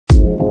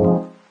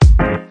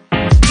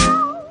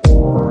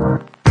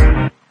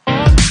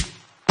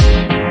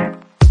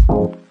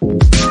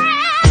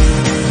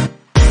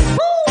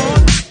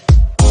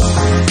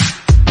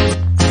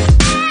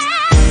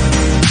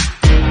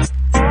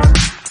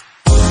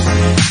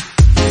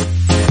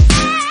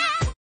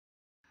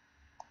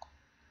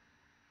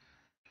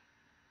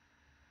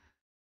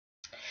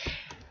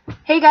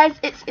Hey guys,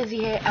 it's Izzy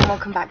here and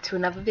welcome back to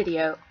another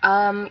video.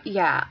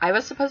 Yeah, I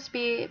was supposed to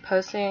be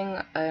posting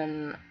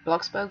a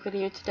Bloxburg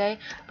video today,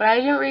 but I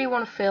didn't really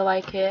want to feel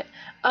like it.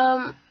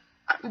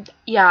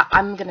 Yeah,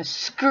 I'm gonna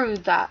screw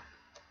the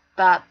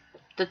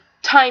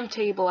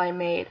timetable I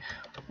made,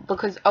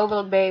 because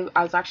Overlook Bay,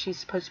 I was actually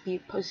supposed to be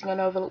posting an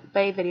Overlook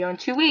Bay video in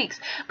 2 weeks,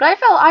 but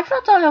I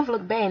felt on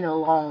Overlook Bay in a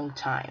long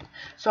time,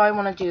 so I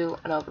want to do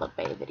an Overlook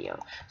Bay video.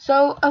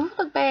 So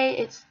Overlook Bay,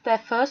 it's their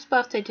first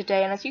birthday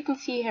today, and as you can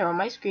see here on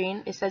my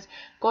screen, it says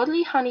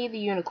Godly Honey the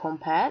Unicorn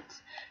Pet,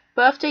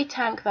 birthday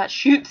tank that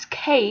shoots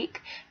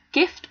cake,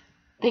 gift,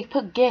 they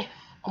put gift,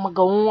 oh my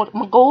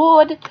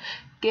god,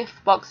 gift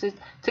boxes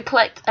to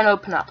collect and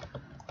open up.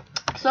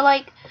 So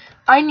like,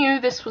 I knew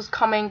this was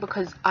coming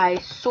because I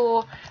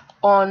saw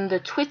on the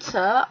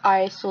Twitter,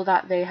 I saw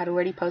that they had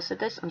already posted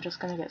this. I'm just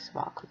gonna get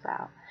sparkles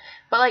out.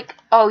 But like,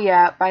 oh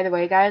yeah, by the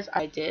way guys,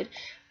 I did.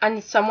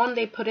 And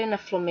they put in a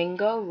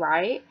flamingo,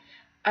 right?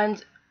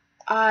 And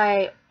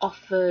I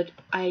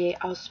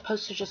was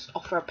supposed to just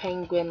offer a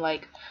penguin,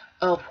 like,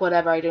 oh,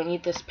 whatever, I don't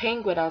need this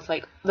penguin. I was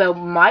like, they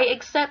might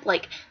accept,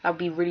 like, that would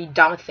be really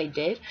dumb if they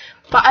did.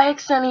 But I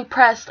accidentally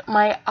pressed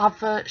my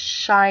other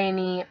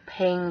shiny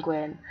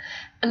penguin,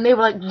 and they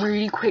were like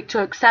really quick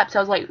to accept. I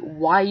was like,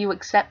 why are you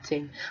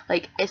accepting?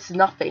 Like, it's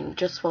nothing,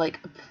 just for like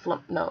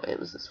no, it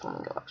was this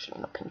flamingo actually,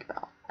 not Pink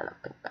Bell. I love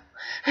Pink Bell.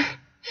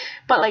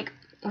 But like,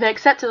 they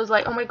accepted. I was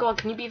like, oh my god,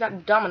 can you be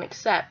that dumb and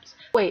accept?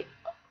 Wait,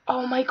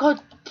 oh my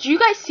god, did you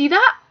guys see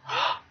that?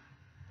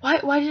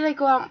 Why did I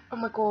go out? Oh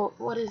my god,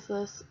 what is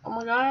this? Oh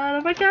my god,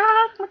 oh my god,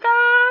 oh my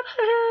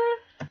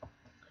god.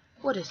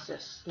 What is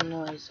this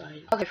noise?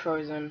 Okay,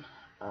 Frozen.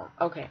 Oh,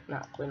 okay,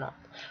 no, we're not.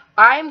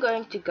 I'm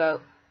going to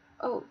go.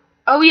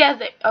 Oh yeah,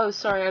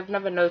 sorry, I've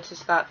never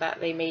noticed that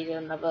they made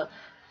another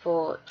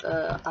for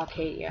the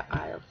Arcadia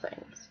Isle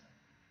things.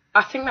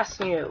 I think that's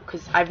new,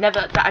 because I've not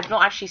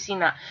actually seen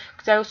that,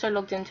 because I also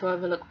logged into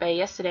Overlook Bay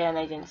yesterday and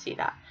I didn't see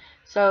that.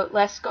 So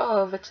let's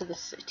go over to the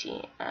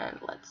city and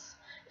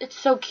it's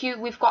so cute.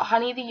 We've got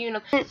Honey the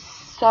Unicorn. It's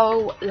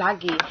so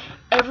laggy.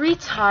 Every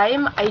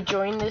time I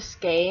join this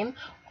game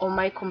on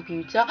my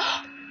computer,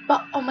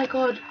 but oh my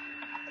god,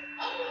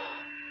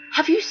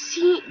 do you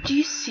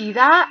see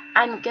that?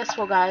 And guess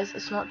what guys,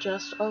 it's not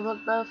just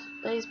Overlook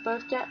Bay's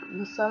birthday.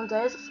 In some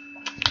days,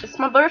 it's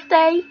my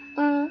birthday.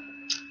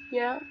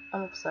 Yeah,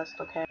 I'm obsessed,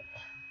 okay.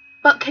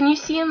 But can you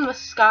see in the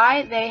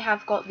sky, they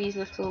have got these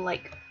little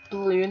like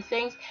balloon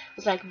things.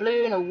 It's like a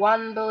balloon, a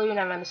one balloon,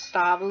 and then a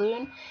star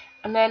balloon.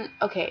 And then,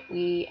 okay,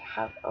 we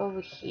have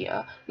over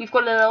here, we've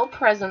got a little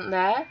present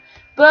there.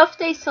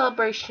 Birthday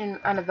celebration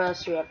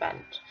anniversary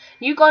event.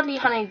 New Godly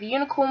Honey the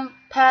Unicorn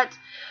Pet.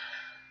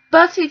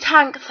 Birthday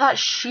tank that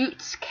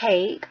shoots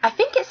cake. I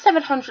think it's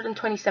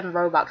 727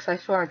 Robux. I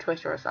saw on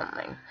Twitter or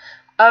something.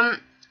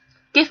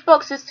 Gift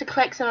boxes to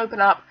collect and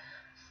open up.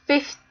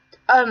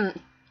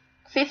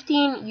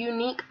 15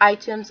 unique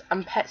items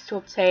and pets to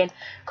obtain.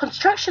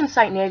 Construction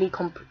site nearly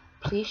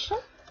completion?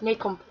 Near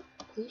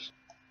completion?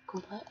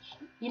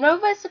 Completion? You know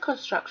where's the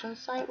construction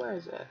site? Where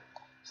is it?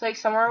 It's like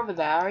somewhere over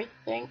there, I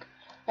think.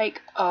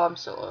 Like, oh, I'm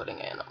still loading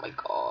in. Oh my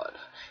god.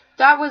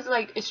 That was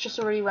like, it's just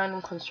a really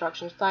random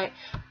construction site.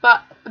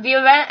 But the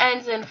event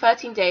ends in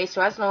 13 days,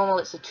 so as normal,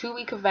 it's a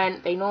 2-week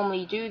event. They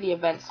normally do the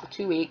events for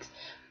 2 weeks.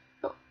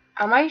 But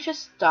am I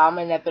just dumb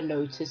and never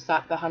noticed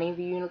that the Honey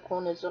the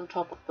Unicorn is on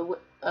top of the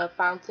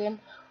fountain?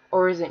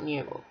 Or is it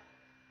new?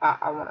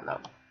 I want to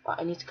know. But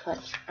I need to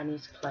collect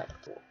rewards.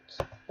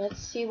 Let's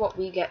see what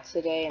we get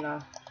today in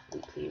our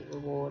weekly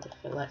reward,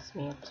 if it lets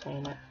me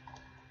obtain it.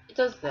 It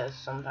does this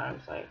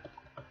sometimes, like,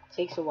 it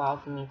takes a while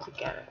for me to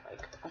get it,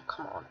 like, oh,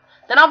 come on.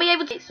 Then I'll be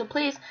able to, so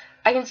please,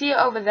 I can see it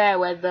over there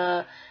where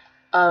the,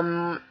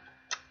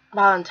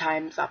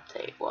 Valentine's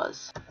update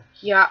was.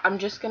 Yeah, I'm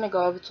just gonna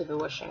go over to the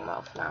wishing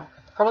mouth now.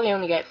 Probably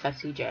only get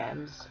 50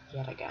 gems,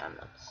 yet again,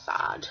 that's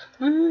sad.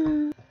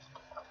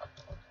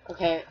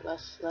 Okay,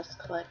 let's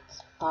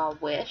collect our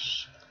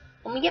wish.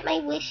 Let me get my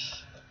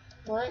wish.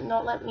 Will it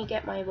not let me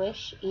get my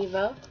wish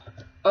either?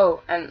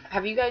 Oh, and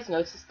have you guys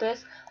noticed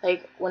this?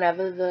 Like,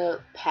 whenever the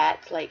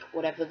pets, like,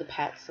 whatever the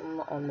pets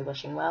on the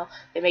wishing well,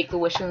 they make the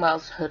wishing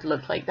well's hood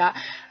look like that.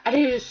 And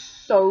it is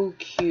so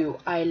cute.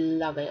 I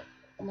love it.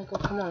 Oh my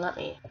god, come on, let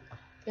me.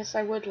 Yes,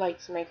 I would like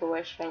to make a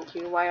wish, thank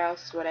you. Why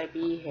else would I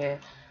be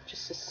here?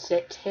 Just to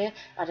sit here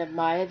and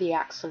admire the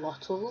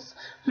axolotls?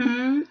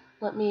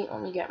 Let me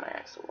get my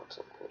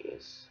axolotl,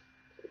 please.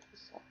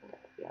 Please, let me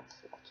get the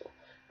axolotl.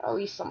 At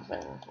least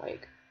something,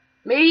 like,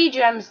 maybe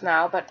gems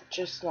now, but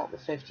just not the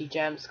 50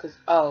 gems, because,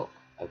 oh,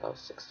 I got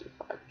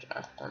 65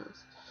 gems.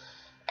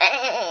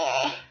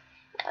 That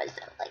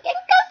sounds like a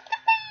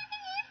custom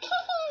baby.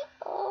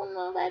 Oh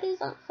no, that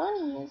isn't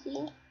funny, is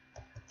he?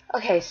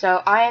 Okay,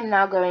 so I am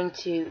now going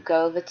to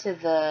go over to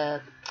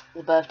the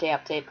birthday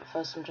update, but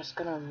first I'm just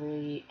gonna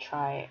really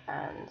try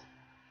and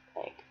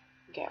like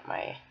get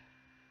my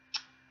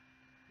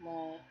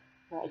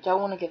I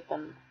don't want to give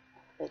them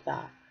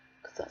that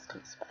because that's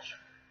kind of special.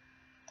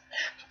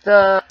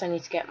 I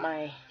need to get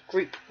my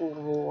group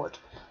reward.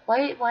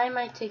 Why am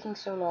I taking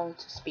so long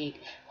to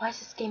speak? Why is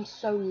this game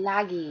so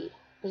laggy?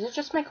 Is it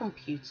just my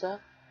computer?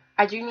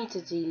 I do need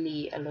to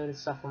delete a load of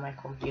stuff on my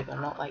computer,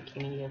 not like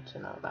you needed to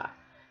know that.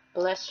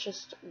 But let's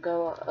just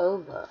go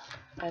over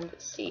and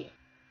see.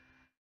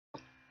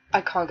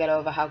 I can't get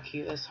over how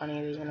cute this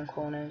Honey the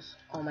Unicorn is.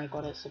 Oh my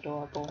god, it's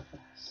adorable.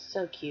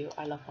 So cute.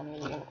 I love Honey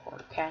the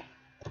Unicorn, okay?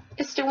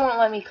 It still won't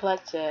let me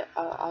collect it.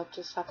 I'll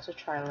just have to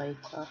try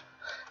later.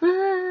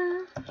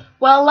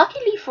 Well,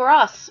 luckily for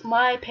us,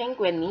 my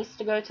penguin needs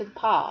to go to the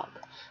park.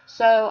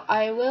 So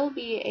I will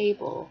be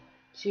able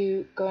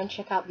to go and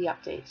check out the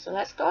update. So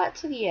let's go out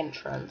to the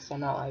entrance and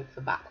not like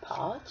the back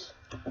part.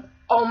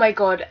 Oh my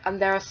god, and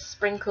there are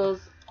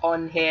sprinkles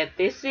on here.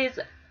 This is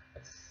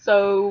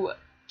so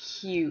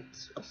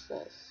cute. What's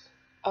this?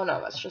 Oh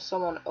no, that's just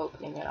someone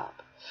opening it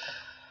up.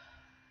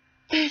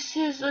 This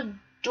is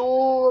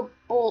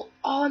adorable.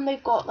 Oh, and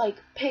they've got like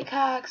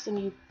pickaxe and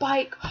you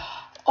bike.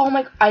 Oh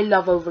my, I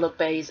love Overlook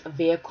Bay's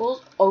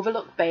vehicles.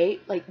 Overlook Bay,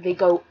 like they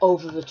go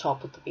over the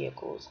top with the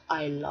vehicles.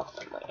 I love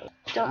them really.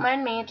 Don't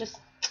mind me, just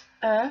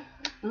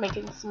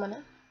making some money.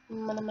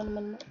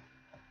 Money.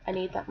 I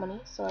need that money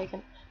so I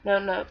can.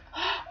 No.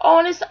 Oh,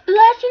 and it's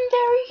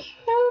legendary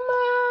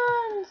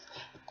humans.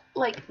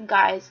 Like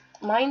guys,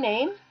 my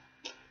name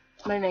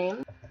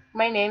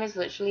is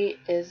literally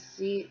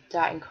Izzy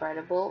that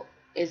Incredible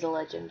is a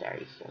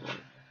legendary human,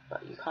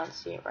 but you can't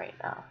see it right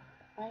now.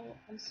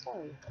 I'm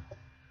sorry.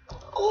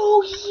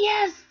 Oh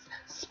yes,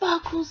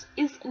 Sparkles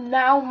is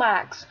now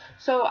max.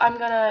 So I'm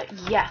gonna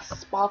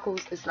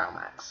Sparkles is now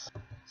max.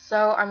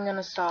 So I'm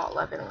gonna start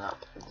leveling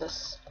up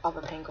this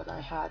other penguin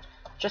I had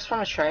just from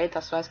a trade.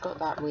 That's why it's got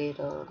that weird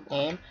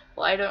name.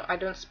 Well, I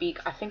don't speak.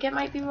 I think it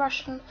might be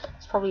Russian.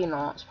 It's probably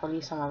not. It's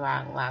probably some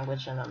other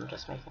language, and I'm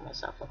just making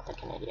myself look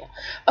like an idiot.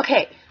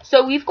 Okay,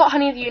 so we've got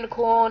Honey the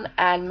Unicorn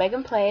and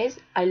Megan Plays.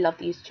 I love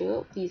these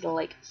two. These are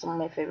like some of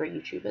my favorite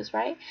YouTubers,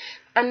 right?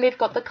 And they've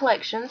got the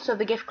collection, so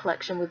the gift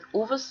collection with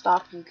all the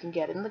stuff you can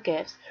get in the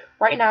gifts.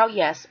 Right now,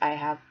 yes, I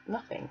have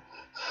nothing.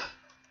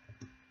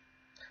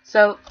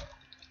 So,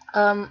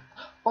 oh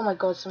my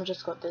god, someone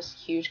just got this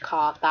huge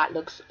car. That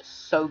looks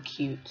so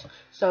cute.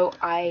 So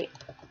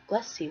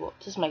let's see, what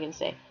does Megan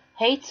say?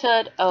 Hey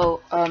Turd.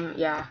 Oh,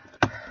 yeah.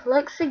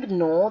 Let's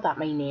ignore that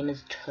my name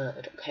is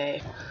Turd,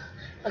 okay?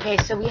 Okay,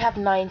 so we have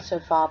 9 so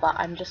far, but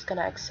I'm just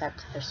gonna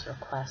accept this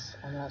request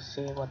and let's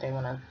see what they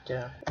wanna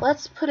do.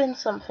 Let's put in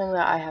something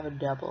that I have a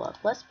double of.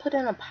 Let's put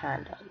in a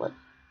panda. What?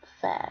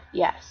 Fair.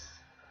 Yes.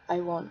 I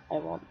want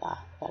that.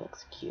 That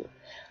looks cute.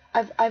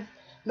 I've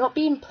not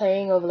been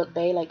playing Overlook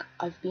Bay, like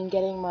I've been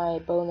getting my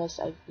bonus,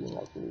 I've been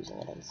like losing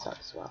it and stuff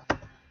as well.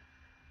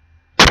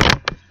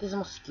 There's a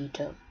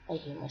mosquito. I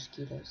hate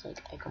mosquitoes,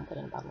 like I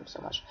complain about them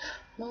so much.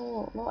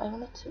 No, I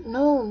wanted to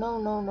no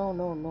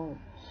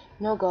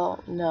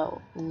girl,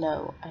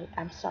 no.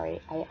 I'm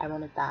sorry, I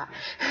wanted that.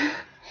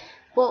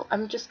 Well,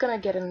 I'm just gonna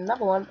get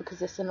another one because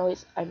this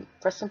annoys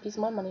for some piece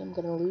of my money, I'm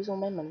gonna lose all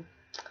my money.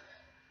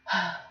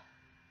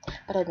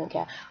 But I don't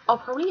care. I'll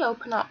probably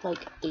open up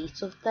like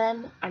 8 of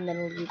them and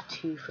then leave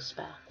 2 for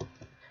spare.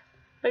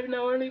 I've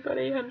now only got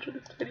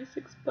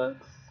 826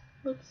 bucks.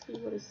 Let's see,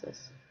 what is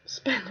this?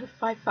 Spend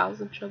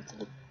 5,000 chunks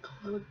of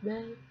Overlook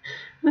Bay.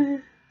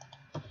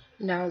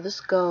 Now this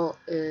girl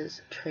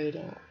is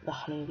trading the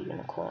Honey the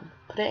Unicorn.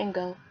 Put it in,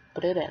 girl.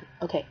 Put it in.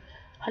 Okay,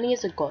 Honey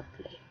is a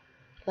godly.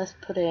 Let's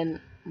put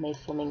in my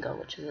Flamingo,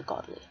 which is a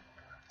godly.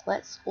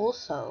 Let's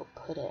also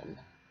put in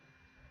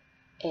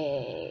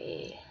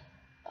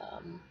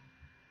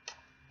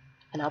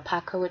an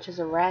alpaca, which is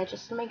a rare,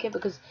 just to make it,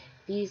 because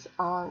these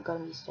aren't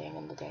gonna be staying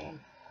in the game.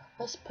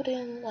 Let's put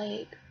in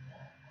like,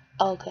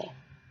 okay,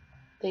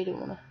 they don't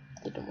wanna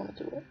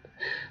do it.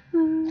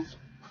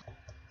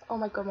 Oh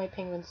my god, my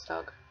penguin's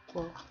stuck.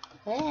 Well,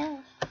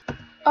 yeah.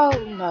 Oh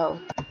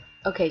no.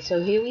 Okay,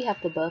 so here we have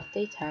the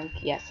birthday tank.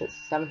 Yes, it's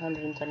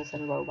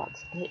 727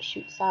 Robux, and it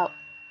shoots out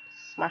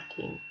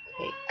smacking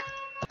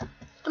cake.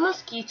 The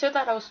mosquito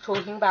that I was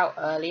talking about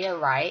earlier,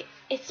 right?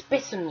 It's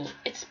bitten me.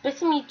 It's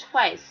bitten me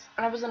twice,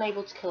 and I wasn't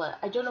able to kill it.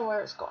 I don't know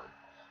where it's gone.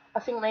 I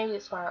think maybe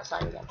it's gone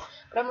outside again.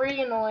 But I'm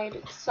really annoyed.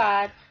 It's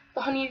sad. The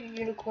Honey of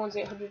the Unicorn's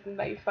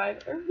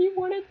 895. I really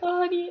wanted the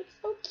honey. It's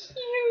so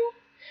cute.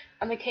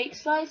 And the cake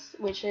slice,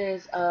 which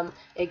is,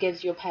 it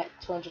gives your pet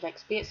 200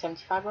 XP at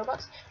 75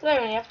 Robux. But I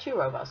only have 2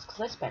 Robux,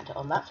 because I spent it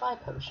on that fire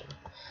potion.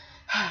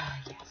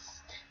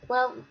 Yes.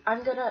 Well,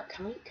 I'm gonna,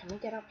 can we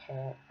get up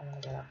here? I'm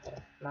gonna get up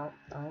here. No.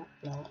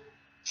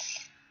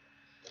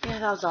 Yeah,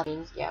 that was all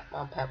means. Yeah,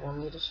 my pet will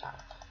need a shower.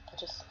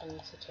 I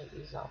need to take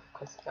these off,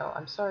 because, no,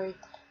 I'm sorry.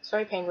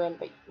 Sorry, Penguin,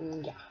 but,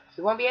 yeah,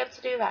 you won't be able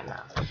to do that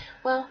now.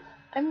 Well,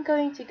 I'm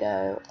going to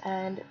go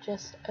and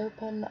just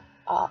open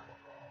up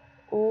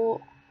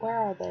all, where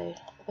are they?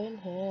 Are they in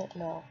here?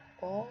 No.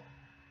 There?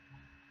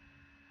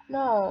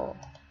 No.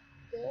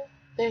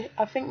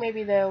 I think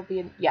maybe there'll be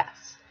an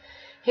yes.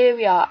 Here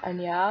we are,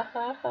 and yeah.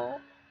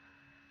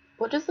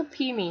 What does the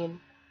P mean?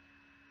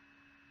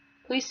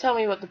 Please tell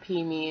me what the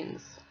P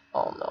means.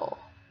 Oh no.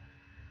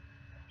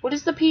 What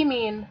does the P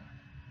mean?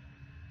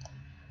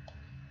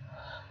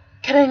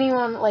 Can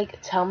anyone, like,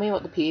 tell me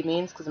what the P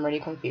means? Because I'm really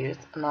confused.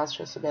 And I was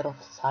just a bit of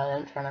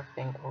silent trying to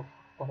think of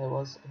what it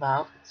was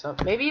about. So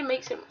maybe it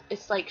makes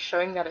it's like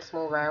showing that it's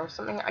more rare or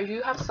something. I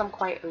do have some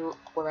quite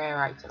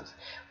rare items.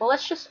 Well,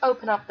 let's just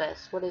open up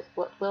this. What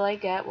will I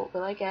get? What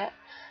will I get?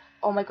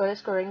 Oh my god,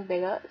 it's growing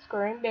bigger. It's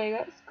growing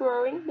bigger. It's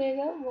growing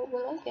bigger. What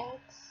will I get?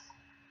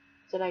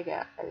 Did I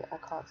get? I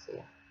can't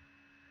see.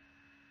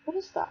 What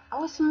is that?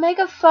 Oh, it's a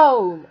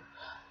megaphone.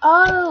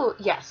 Oh,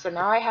 yes. So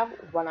now I have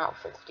 1 out of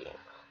 15.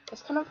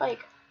 It's kind of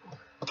like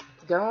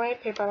going away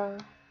paper.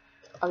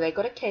 Oh, they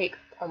got a cake.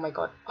 Oh my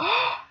god.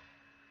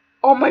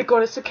 Oh my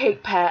god, it's a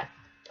cake pet.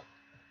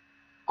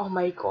 Oh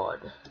my god.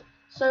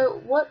 So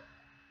what?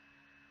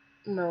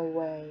 No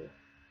way.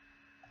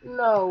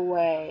 No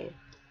way.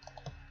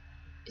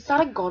 Is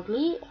that a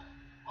godly?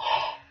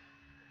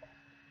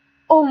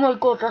 Oh my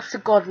god, that's a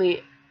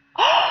godly.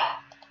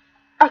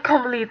 I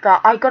can't believe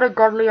that. I got a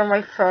godly on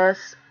my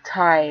first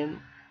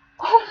time.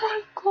 Oh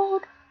my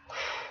god.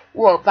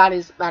 Whoa, that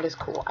is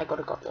cool. I got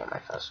a godly on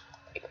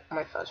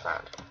my first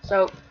round.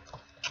 So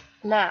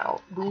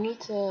now we need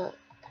to.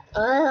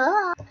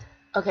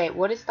 Okay,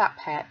 what is that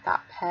pet?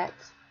 That pet.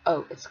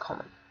 Oh, it's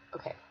common.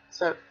 Okay,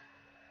 so.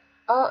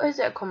 Oh, is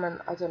it a common?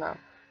 I don't know.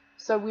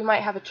 So we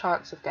might have a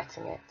chance of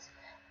getting it,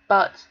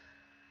 but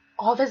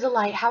oh, there's a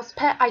lighthouse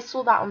pet. I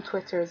saw that on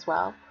Twitter as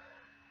well.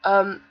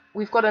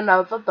 We've got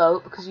another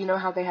boat because you know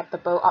how they have the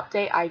boat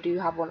update. I do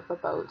have one of the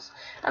boats,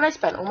 and I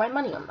spent all my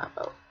money on that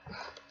boat.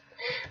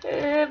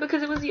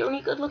 Because it was the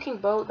only good-looking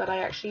boat that I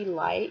actually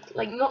liked.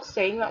 Like, not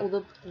saying that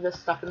all the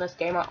stuff in this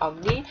game are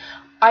ugly.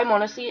 I'm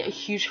honestly a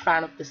huge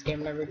fan of this game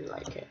and I really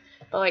like it.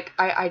 But like,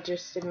 I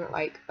just didn't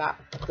like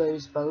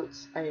those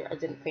boats. I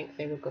didn't think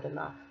they were good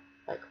enough.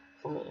 Like,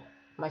 for me,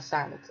 my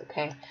standards.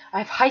 Okay, I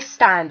have high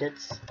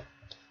standards.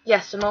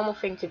 Yes, the normal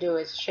thing to do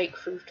is shake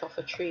fruit off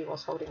a tree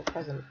whilst holding a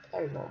present.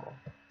 Very normal.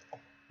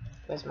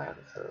 Where's my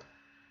other fruit?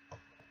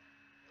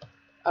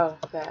 Oh,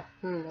 there.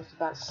 I was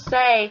about to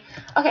say.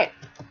 Okay.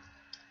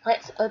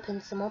 Let's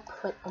open some more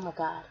oh my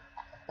god.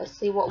 Let's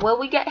see what will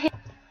we get here.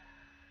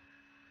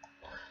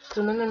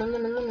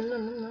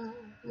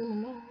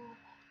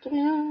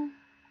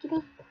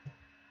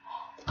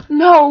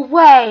 No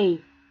way!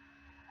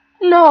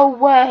 No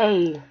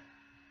way!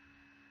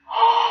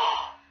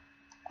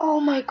 Oh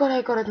my god,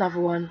 I got another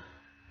one.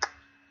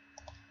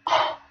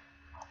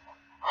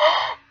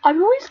 I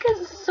always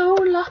get so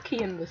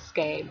lucky in this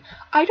game.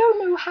 I don't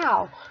know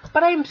how,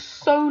 but I'm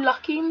so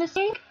lucky in this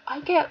game.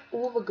 I get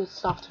all the good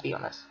stuff, to be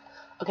honest.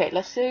 Okay,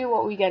 let's see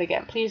what we get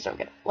again. Please don't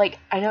get it. Like,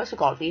 I know it's a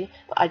godly,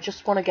 but I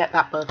just want to get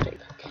that birthday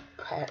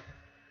pet.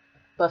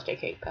 Birthday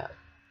cake pet.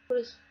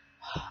 What is?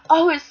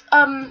 Oh, it's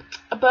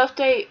a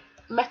birthday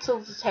metal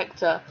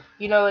detector.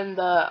 You know, in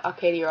the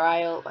Arcadia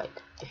aisle,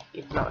 like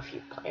if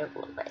you play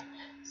Overlook.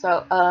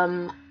 So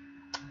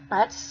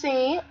let's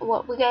see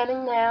what we're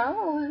getting now.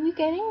 What are we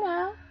getting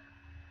now?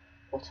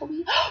 What are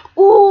we?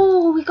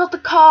 Oh, we got the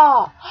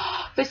car.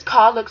 This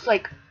car looks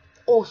like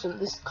awesome.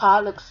 This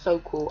car looks so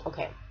cool.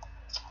 Okay,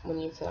 we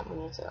need to.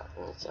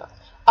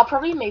 I'll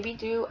probably maybe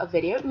do a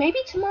video, maybe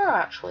tomorrow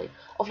actually,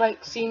 of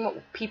like seeing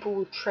what people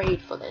will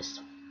trade for this.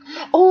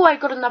 Oh, I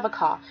got another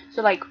car.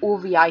 So like all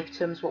the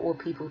items, what will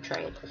people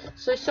trade?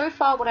 So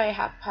far, what I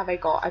have I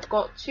got? I've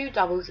got 2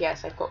 doubles.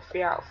 Yes, I've got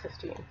 3 out of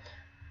 15.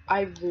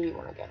 I really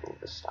want to get all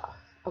the stuff.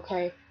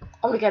 Okay,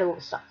 I want to get all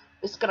the stuff.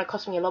 It's gonna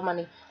cost me a lot of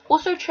money.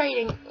 Also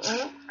trading,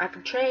 I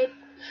can trade.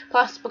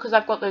 Plus, because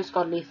I've got those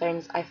godly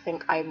things, I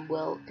think I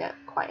will get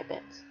quite a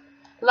bit.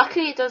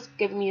 Luckily, it does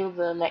give me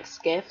the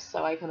next gifts,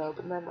 so I can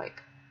open them.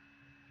 Like,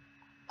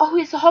 oh,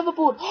 it's a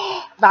hoverboard.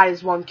 That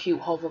is one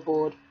cute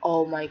hoverboard.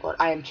 Oh my god,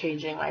 I am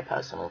changing my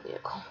personal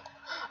vehicle.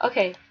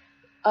 Okay,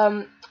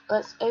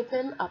 let's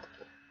open up.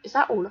 Is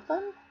that all of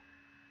them?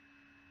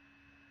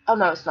 Oh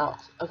no, it's not.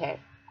 Okay,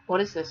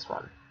 what is this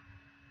one?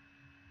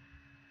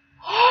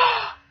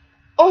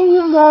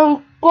 Oh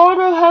my god,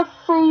 I have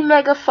 3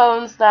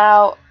 megaphones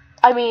now.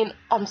 I mean,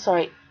 I'm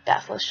sorry.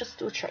 Yes, let's just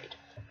do a trade.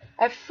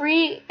 I have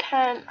 3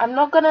 I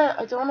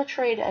don't want to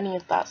trade any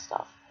of that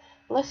stuff.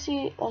 Let's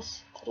see,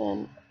 let's put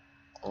in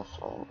a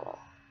flowing girl.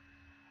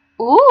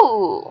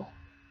 Ooh!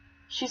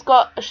 She's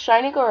got a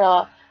shiny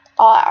gorilla.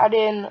 I'll add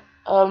in,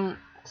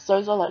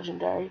 those are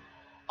legendary.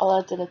 I'll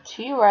add in a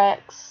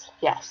T-Rex.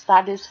 Yes,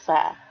 that is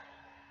fair.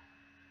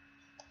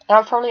 And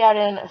I'll probably add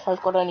in if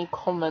I've got any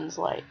commons,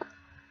 like,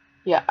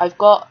 yeah, I've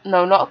got,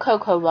 no, not a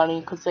Cocoa Bunny,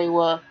 because they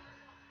were,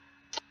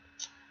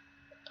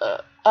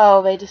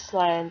 oh, they just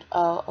land.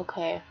 Oh,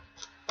 okay.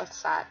 That's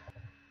sad.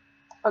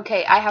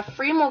 Okay, I have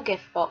 3 more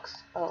gift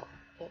boxes. Oh,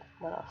 it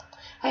went off.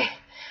 I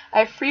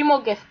have 3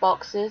 more gift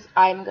boxes.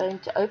 I'm going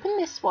to open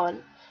this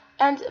one,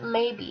 and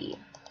maybe,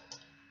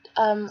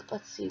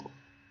 let's see.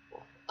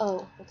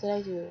 Oh, what did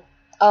I do?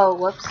 Oh,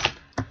 whoops.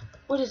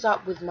 What is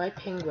up with my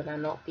penguin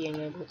and not being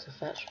able to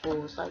fetch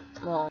balls? Like,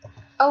 well.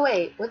 Oh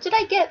wait, what did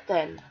I get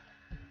then?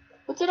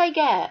 What did I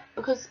get?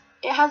 Because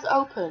it has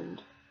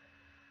opened.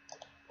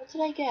 What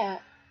did I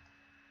get?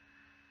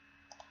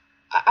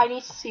 I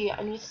need to see it.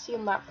 I need to see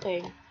on that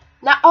thing.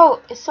 Now,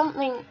 oh, it's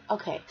something.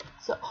 Okay,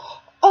 so.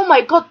 Oh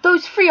my god,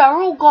 those three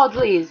are all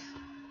godlies.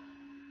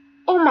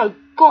 Oh my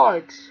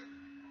god.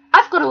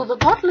 I've got all the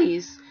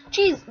godlies.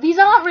 Jeez, these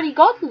aren't really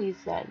godlies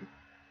then.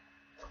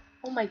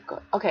 Oh my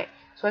god. Okay,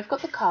 so I've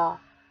got the car.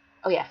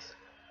 Oh yes.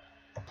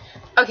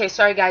 Okay,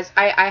 sorry guys.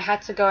 I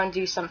had to go and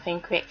do something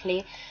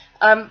quickly.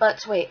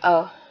 But wait.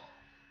 Oh,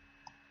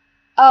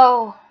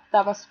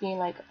 that must be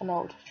like an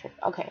old trick.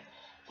 Okay,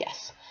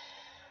 yes.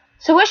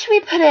 So what should we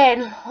put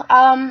in?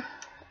 I'm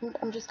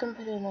just gonna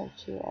put in a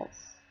 2x.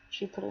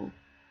 Should we put in?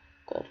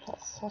 Good.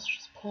 Let's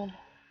just put in.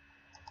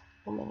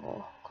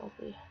 Flamingo.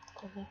 Godly.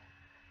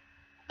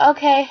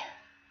 Okay.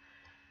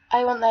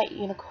 I want that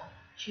unicorn.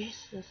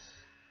 Jesus.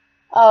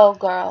 Oh,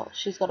 girl.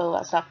 She's got all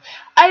that stuff.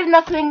 I have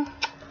nothing.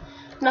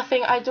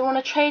 Nothing. I don't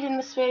want to trade in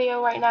this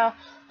video right now.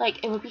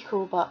 Like, it would be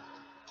cool, but.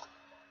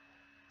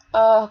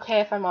 Okay,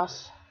 if I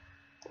must.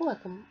 Oh, I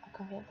can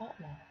get that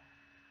now.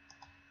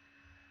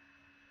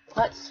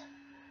 Let's.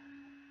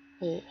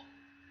 Wait.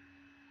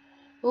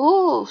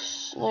 Ooh,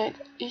 snake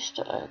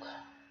Easter egg.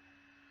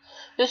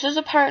 This is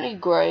apparently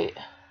great.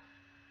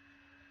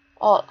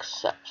 I'll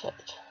accept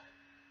it.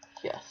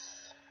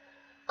 Yes.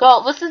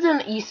 Girl, this is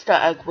an Easter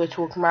egg we're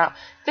talking about.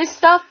 This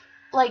stuff,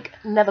 like,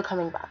 never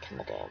coming back in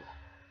the game.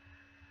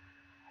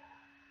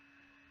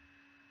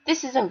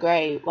 This isn't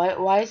great.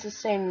 Why is this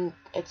saying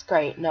it's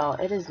great? No,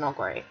 it is not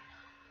great.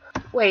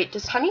 Wait,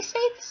 does Honey say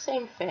the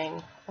same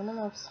thing? I don't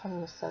know if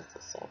Honey says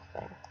the same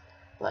thing.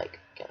 Like,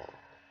 getting.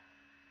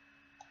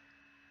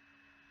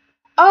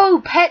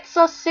 Oh, pets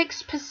are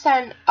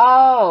 6%.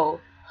 Oh,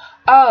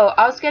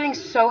 I was getting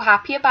so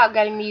happy about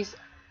getting these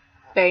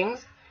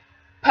things.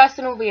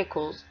 Personal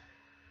vehicles.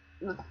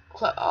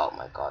 Oh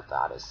my god,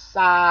 that is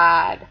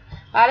sad.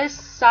 That is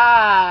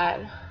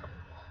sad.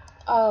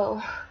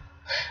 Oh.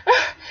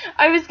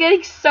 I was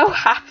getting so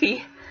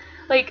happy.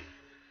 Like,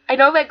 I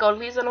know they're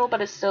godlies and all,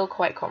 but it's still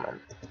quite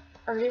common.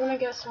 I really want to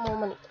get some more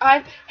money.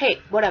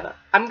 Hey, whatever.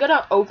 I'm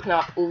gonna open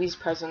up all these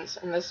presents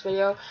in this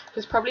video,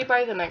 because probably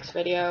by the next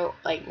video,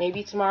 like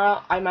maybe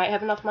tomorrow, I might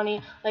have enough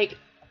money. Like,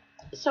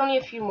 it's only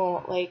a few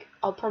more. Like,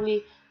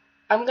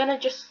 I'm gonna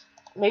just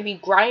maybe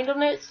grind on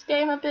this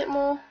game a bit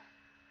more.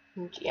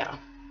 And yeah.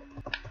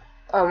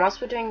 Oh, whilst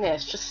we're doing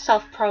this, just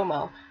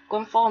self-promo. Go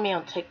and follow me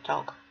on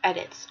TikTok.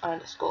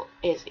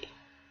 edits_Izzy.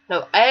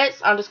 No,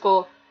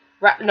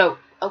 no,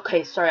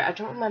 okay, sorry, I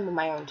don't remember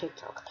my own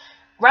TikTok.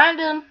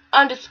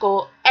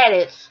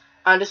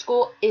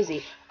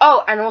 random_edits_Izzy.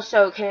 Oh, and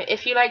also,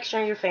 if you like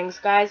Stranger Things,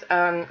 guys,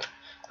 I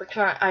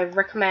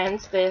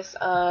recommend this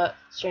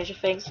Stranger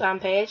Things fan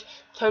page,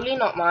 totally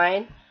not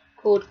mine,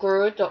 called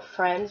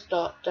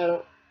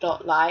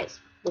guru.friends.don't.lights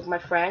with my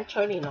friend,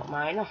 totally not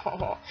mine.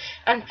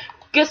 And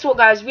guess what,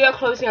 guys, we are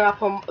closing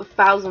up on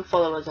 1,000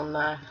 followers on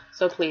there,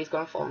 so please go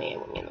and follow me, it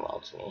would mean the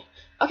world to me.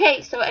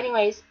 Okay, so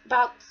anyways,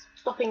 about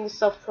stopping the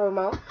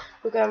self-promo,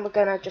 we're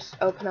gonna just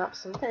open up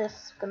some of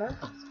this. Gonna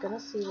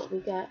see what we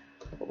get.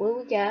 What will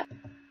we get?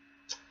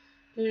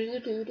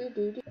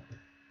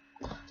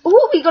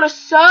 Ooh, we got a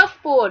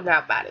surfboard.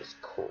 Now that is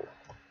cool.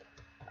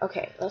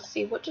 Okay, let's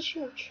see. What does she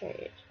want to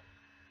trade?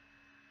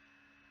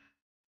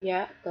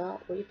 Yeah, girl,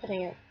 what are you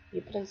putting in?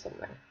 You put in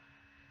something.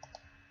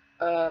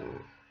 Put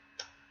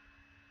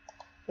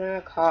in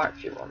a car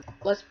if you want.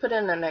 Let's put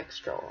in an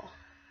extra.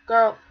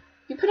 Girl,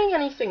 you putting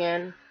anything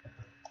in?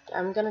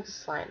 I'm gonna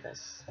decline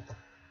this.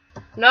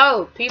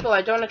 No, people,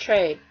 I don't want to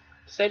trade.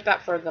 Save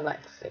that for the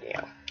next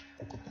video.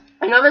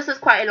 I know this is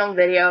quite a long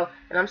video,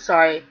 and I'm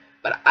sorry,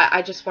 but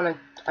I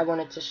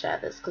wanted to share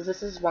this because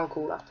this is one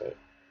cool update.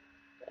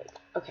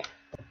 Okay.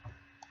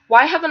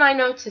 Why haven't I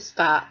noticed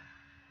that?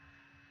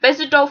 There's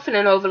a dolphin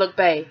in Overlook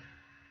Bay.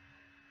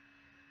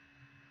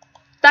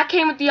 That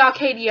came with the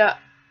Arcadia.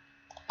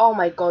 Oh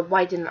my god,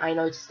 why didn't I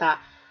notice that?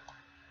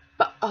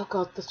 But oh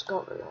god, this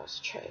girl really wants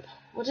to trade.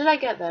 What did I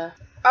get there?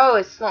 Oh,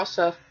 it's not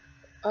surf.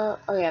 Oh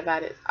yeah,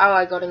 that is. Oh,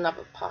 I got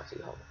another party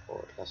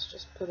hoverboard. Let's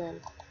just put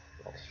in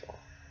extra.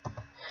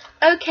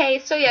 Okay,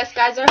 so yes,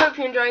 guys, I hope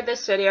you enjoyed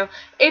this video.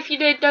 If you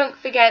did, don't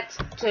forget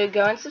to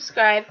go and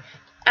subscribe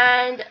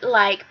and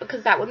like,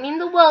 because that would mean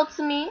the world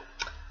to me.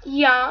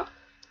 Yeah,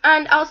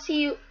 and I'll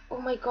see you. Oh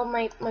my god,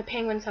 my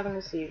penguin's having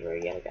a seizure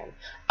yet again.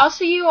 I'll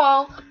see you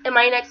all in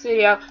my next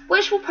video,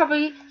 which will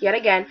probably, yet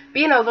again,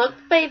 be an Overlook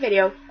Bay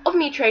video of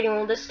me trading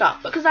all this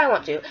stuff, because I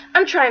want to.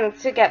 I'm trying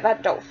to get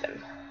that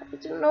dolphin. I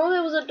didn't know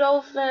there was a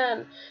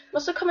dolphin.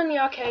 Must have come in the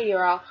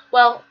Arcadia.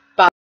 Well,